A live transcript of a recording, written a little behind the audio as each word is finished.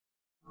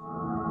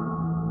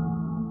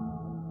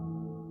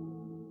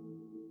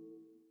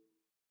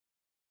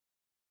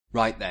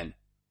Right then,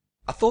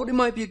 I thought it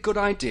might be a good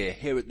idea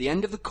here at the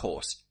end of the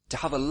course to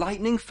have a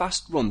lightning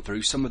fast run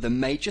through some of the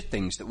major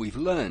things that we've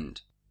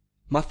learned.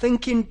 My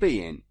thinking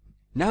being,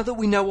 now that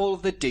we know all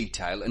of the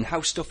detail and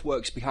how stuff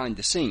works behind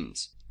the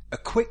scenes, a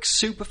quick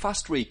super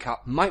fast recap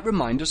might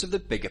remind us of the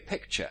bigger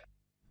picture.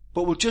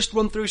 But we'll just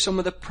run through some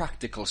of the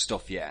practical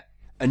stuff yet,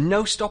 and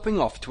no stopping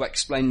off to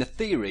explain the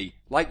theory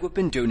like we've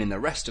been doing in the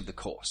rest of the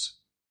course.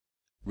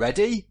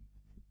 Ready?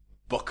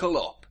 Buckle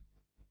up.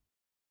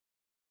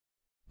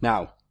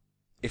 Now,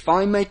 if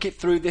I make it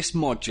through this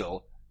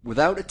module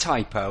without a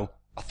typo,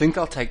 I think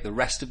I'll take the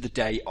rest of the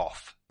day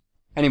off.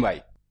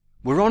 Anyway,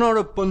 we're on our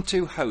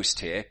Ubuntu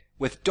host here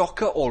with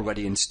Docker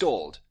already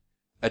installed.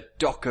 A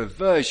Docker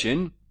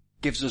version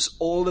gives us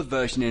all the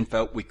version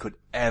info we could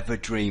ever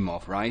dream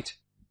of, right?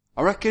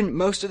 I reckon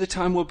most of the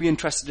time we'll be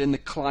interested in the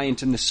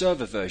client and the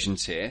server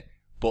versions here,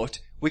 but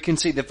we can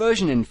see the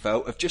version info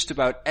of just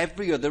about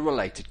every other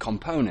related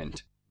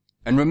component.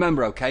 And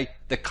remember, okay,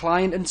 the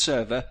client and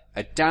server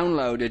are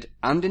downloaded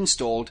and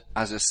installed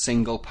as a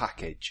single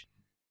package.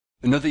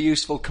 Another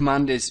useful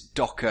command is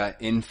docker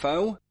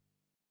info.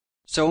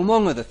 So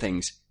among other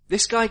things,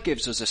 this guy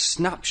gives us a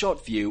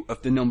snapshot view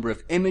of the number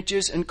of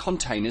images and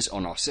containers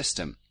on our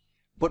system.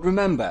 But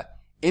remember,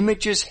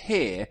 images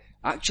here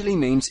actually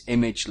means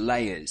image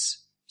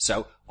layers.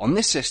 So on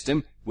this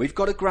system, we've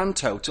got a grand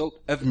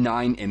total of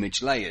 9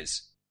 image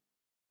layers.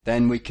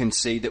 Then we can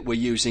see that we're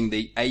using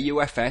the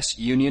AUFS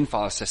Union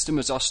file system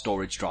as our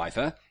storage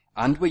driver,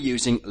 and we're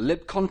using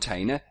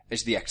libcontainer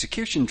as the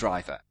execution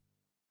driver.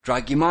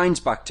 Drag your minds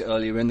back to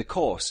earlier in the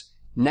course.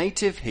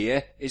 Native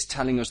here is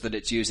telling us that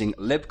it's using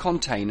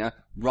libcontainer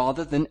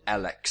rather than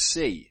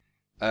LXC.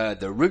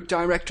 The root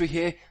directory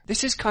here,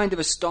 this is kind of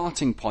a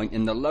starting point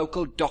in the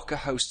local Docker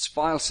hosts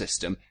file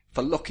system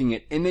for looking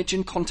at image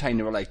and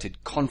container related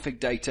config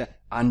data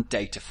and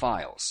data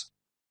files.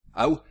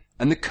 Oh,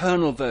 and the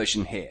kernel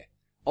version here.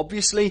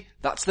 Obviously,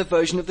 that's the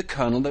version of the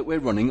kernel that we're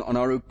running on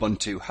our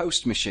Ubuntu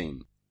host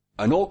machine.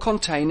 And all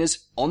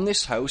containers on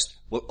this host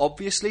will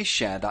obviously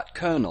share that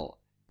kernel.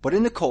 But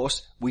in the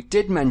course, we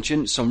did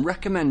mention some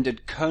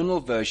recommended kernel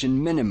version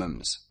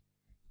minimums.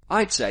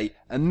 I'd say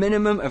a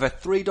minimum of a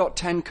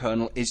 3.10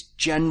 kernel is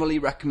generally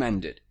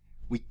recommended.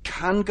 We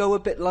can go a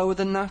bit lower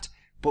than that,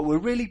 but we're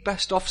really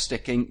best off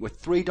sticking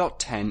with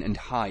 3.10 and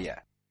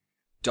higher.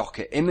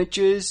 Docker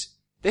images.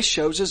 This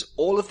shows us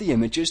all of the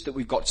images that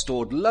we've got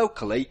stored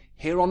locally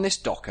here on this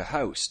Docker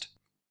host.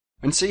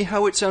 And see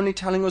how it's only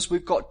telling us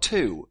we've got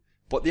 2,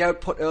 but the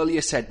output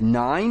earlier said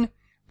 9?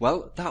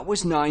 Well, that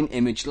was 9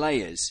 image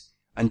layers.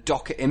 And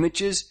Docker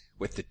images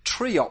with the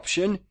tree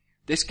option,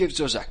 this gives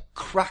us a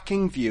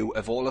cracking view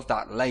of all of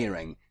that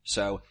layering.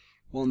 So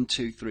 1,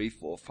 2, 3,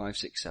 4, 5,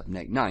 6, 7,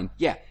 8, 9.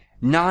 Yeah,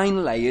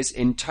 9 layers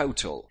in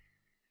total.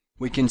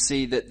 We can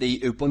see that the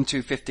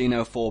Ubuntu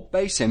 15.04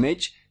 base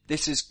image,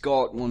 this has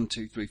got 1,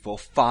 2, 3, 4,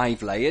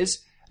 5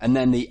 layers. And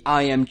then the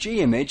IMG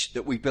image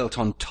that we built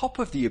on top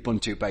of the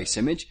Ubuntu base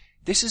image,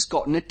 this has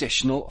got an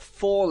additional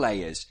 4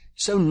 layers,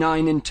 so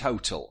 9 in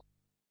total.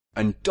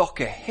 And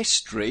Docker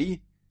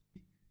history,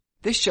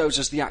 this shows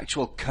us the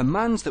actual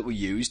commands that were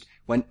used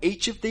when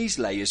each of these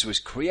layers was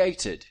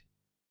created.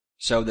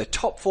 So the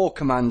top 4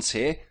 commands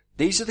here,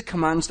 these are the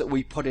commands that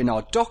we put in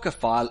our Docker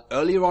file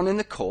earlier on in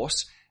the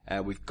course.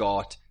 We've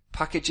got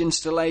package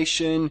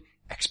installation,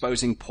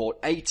 exposing port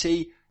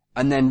 80,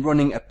 and then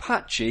running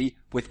Apache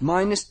with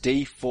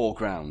 -d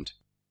foreground.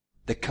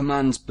 The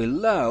commands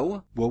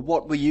below were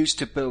what we used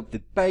to build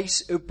the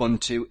base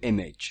Ubuntu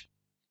image.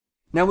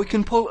 Now we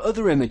can pull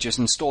other images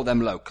and store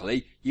them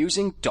locally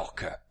using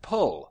docker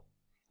pull.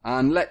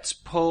 And let's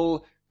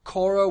pull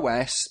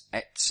CoreOS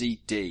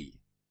etcd.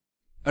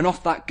 And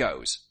off that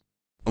goes.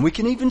 And we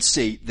can even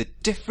see the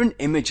different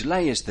image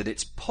layers that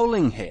it's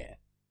pulling here.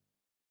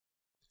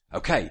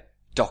 Okay,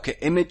 Docker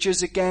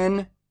images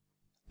again.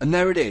 And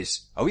there it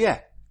is. Oh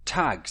yeah,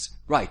 tags.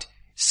 Right,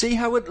 see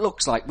how it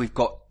looks like we've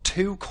got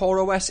 2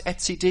 CoreOS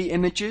etcd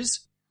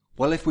images?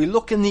 Well, if we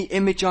look in the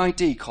image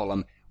ID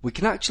column, we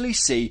can actually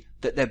see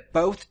that they're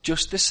both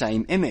just the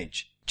same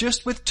image,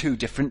 just with 2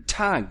 different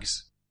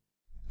tags.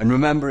 And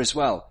remember as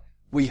well,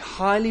 we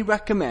highly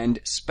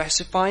recommend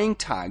specifying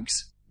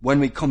tags when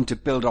we come to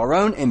build our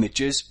own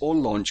images or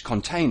launch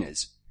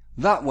containers.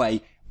 That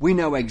way, we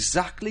know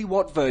exactly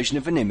what version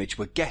of an image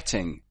we're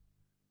getting.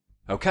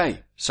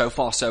 Okay, so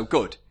far so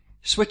good.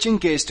 Switching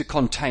gears to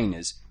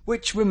containers,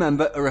 which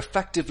remember are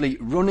effectively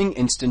running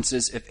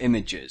instances of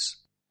images.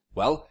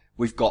 Well,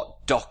 we've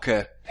got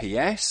docker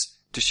ps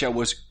to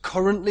show us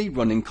currently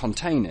running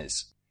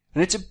containers.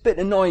 And it's a bit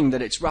annoying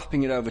that it's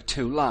wrapping it over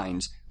 2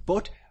 lines,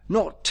 but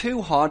not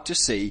too hard to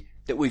see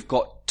that we've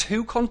got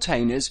 2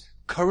 containers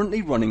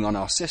currently running on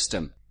our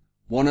system.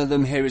 One of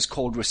them here is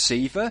called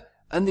receiver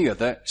and the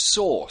other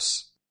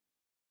source.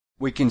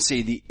 We can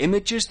see the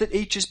images that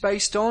each is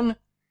based on,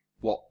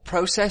 what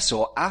process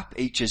or app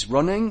each is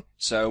running,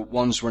 so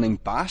one's running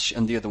Bash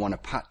and the other one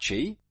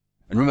Apache.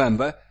 And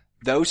remember,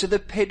 those are the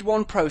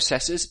PID1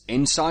 processors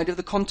inside of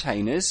the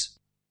containers.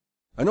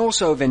 And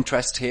also of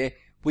interest here,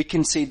 we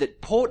can see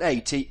that port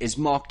 80 is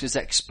marked as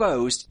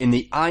exposed in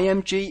the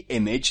IMG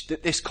image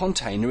that this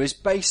container is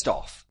based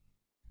off.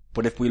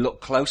 But if we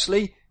look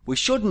closely, we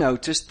should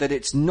notice that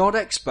it's not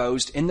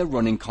exposed in the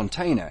running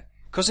container,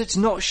 because it's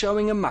not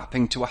showing a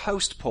mapping to a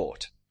host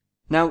port.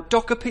 Now,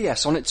 Docker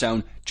PS on its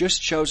own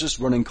just shows us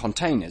running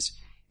containers.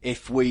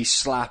 If we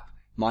slap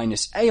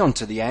 -a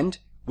onto the end,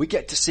 we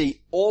get to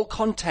see all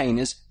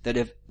containers that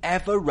have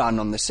ever run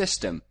on the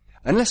system,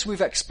 unless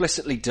we've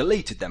explicitly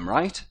deleted them,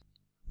 right?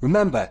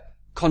 Remember,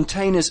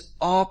 containers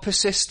are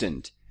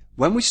persistent.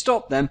 When we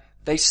stop them,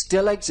 they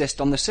still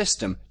exist on the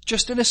system,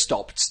 just in a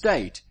stopped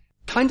state,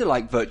 kinda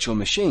like virtual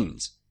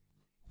machines.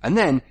 And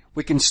then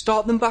we can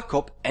start them back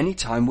up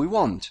anytime we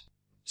want.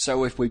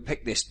 So if we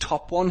pick this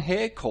top one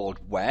here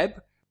called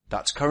web,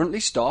 that's currently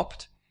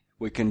stopped.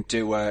 We can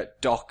do a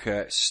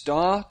docker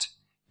start,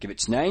 give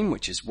its name,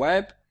 which is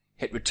web,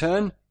 hit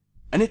return,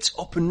 and it's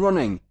up and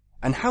running.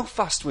 And how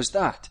fast was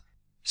that?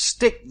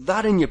 Stick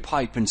that in your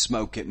pipe and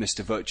smoke it,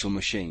 Mr. Virtual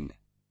Machine.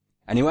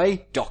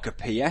 Anyway, Docker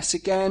PS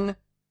again,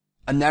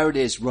 and there it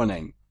is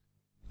running.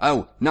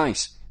 Oh,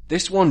 nice.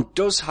 This one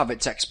does have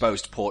its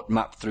exposed port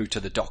mapped through to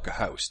the Docker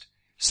host.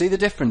 See the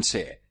difference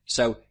here?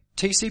 So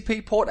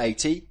TCP port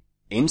 80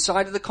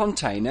 inside of the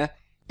container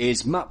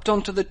is mapped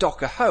onto the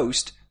Docker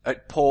host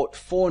at port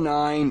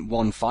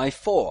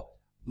 49154.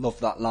 Love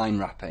that line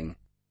wrapping.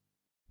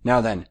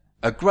 Now then,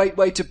 a great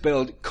way to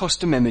build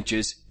custom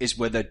images is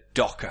with a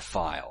Docker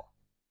file.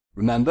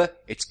 Remember,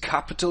 it's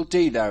capital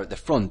D there at the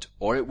front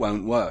or it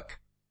won't work.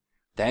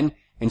 Then,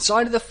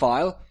 inside of the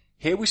file,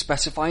 here we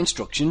specify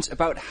instructions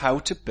about how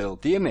to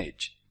build the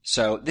image.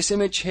 So this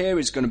image here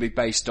is going to be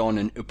based on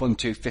an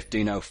Ubuntu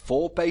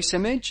 15.04 base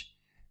image.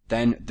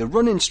 Then the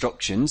run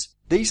instructions,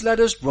 these let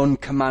us run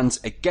commands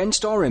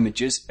against our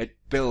images at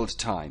build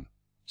time.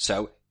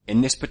 So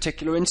in this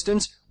particular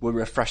instance, we're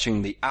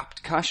refreshing the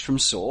apt cache from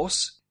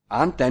source,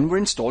 and then we're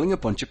installing a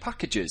bunch of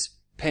packages,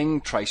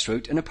 ping,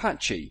 traceroute, and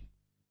Apache.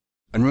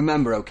 And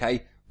remember,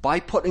 okay, by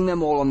putting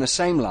them all on the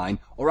same line,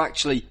 or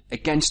actually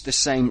against the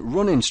same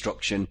run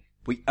instruction,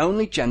 we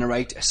only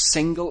generate a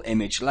single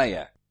image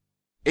layer.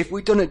 If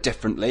we'd done it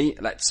differently,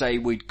 let's say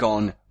we'd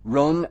gone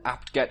run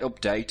apt-get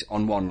update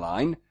on one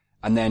line,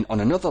 and then on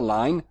another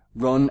line,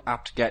 run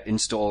apt-get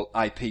install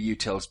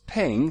iputils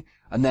ping,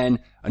 and then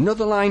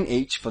another line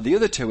each for the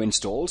other two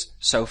installs,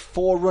 so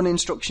 4 run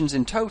instructions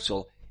in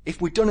total. If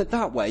we'd done it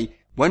that way,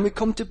 when we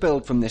come to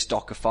build from this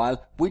Docker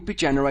file, we'd be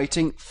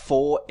generating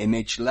 4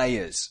 image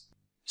layers.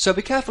 So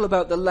be careful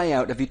about the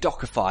layout of your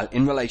Docker file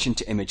in relation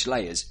to image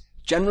layers.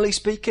 Generally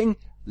speaking,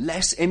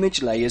 less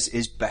image layers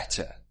is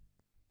better.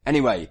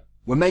 Anyway,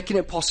 we're making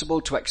it possible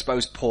to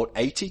expose port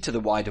 80 to the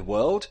wider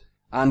world,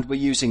 and we're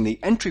using the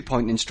entry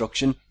point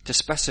instruction to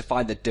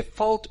specify the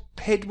default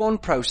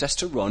PID1 process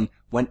to run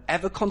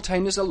whenever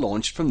containers are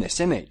launched from this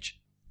image.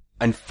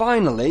 And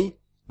finally,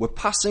 we're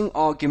passing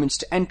arguments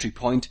to entry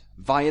point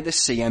via the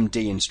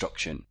CMD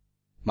instruction.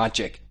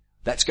 Magic.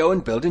 Let's go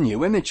and build a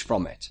new image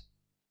from it.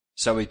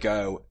 So we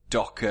go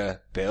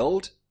docker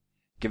build,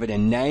 give it a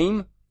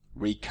name,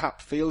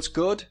 recap feels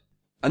good,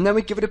 and then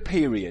we give it a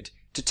period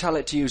to tell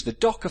it to use the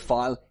Docker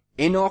file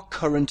in our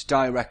current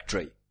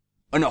directory.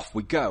 And off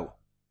we go.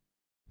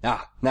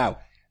 Now,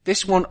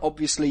 this one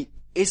obviously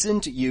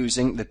isn't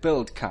using the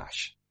build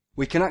cache.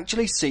 We can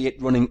actually see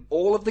it running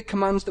all of the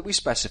commands that we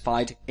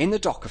specified in the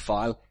Docker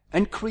file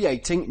and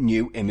creating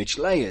new image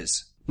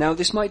layers. Now,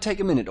 this might take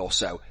a minute or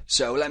so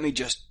let me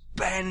just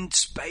bend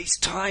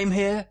space-time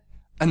here.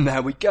 And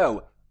there we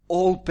go,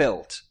 all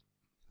built.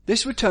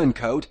 This return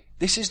code,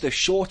 this is the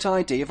short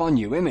ID of our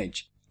new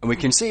image. And we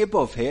can see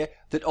above here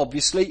that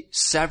obviously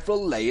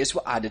several layers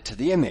were added to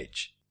the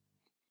image.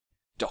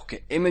 Docker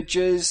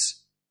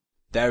images,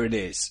 there it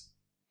is.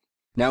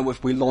 Now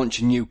if we launch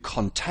a new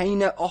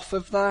container off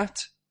of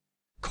that,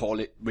 call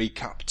it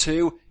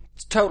recap2,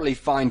 it's totally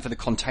fine for the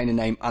container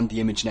name and the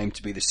image name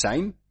to be the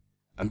same.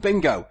 And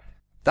bingo,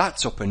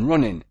 that's up and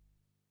running.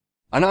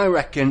 And I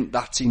reckon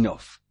that's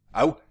enough.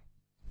 Oh,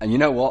 and you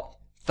know what?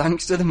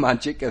 Thanks to the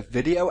magic of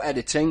video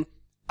editing,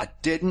 I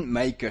didn't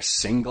make a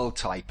single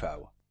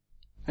typo.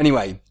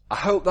 Anyway, I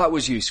hope that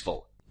was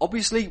useful.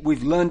 Obviously,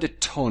 we've learned a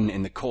ton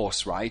in the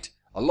course, right?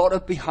 A lot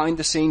of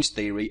behind-the-scenes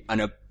theory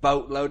and a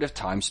boatload of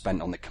time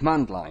spent on the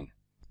command line.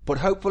 But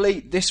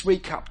hopefully, this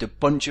recapped a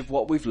bunch of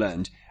what we've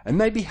learned and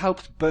maybe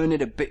helped burn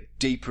it a bit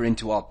deeper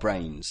into our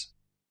brains.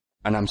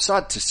 And I'm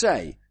sad to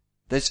say,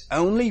 there's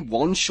only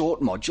one short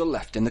module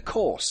left in the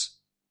course.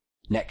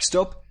 Next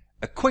up,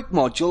 a quick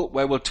module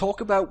where we'll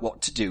talk about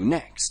what to do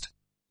next.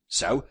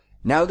 So,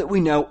 now that we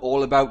know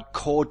all about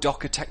core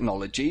Docker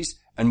technologies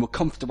and we're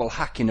comfortable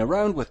hacking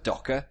around with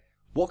Docker,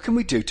 what can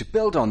we do to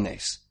build on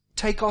this?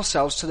 Take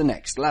ourselves to the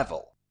next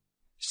level.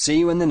 See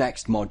you in the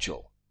next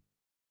module.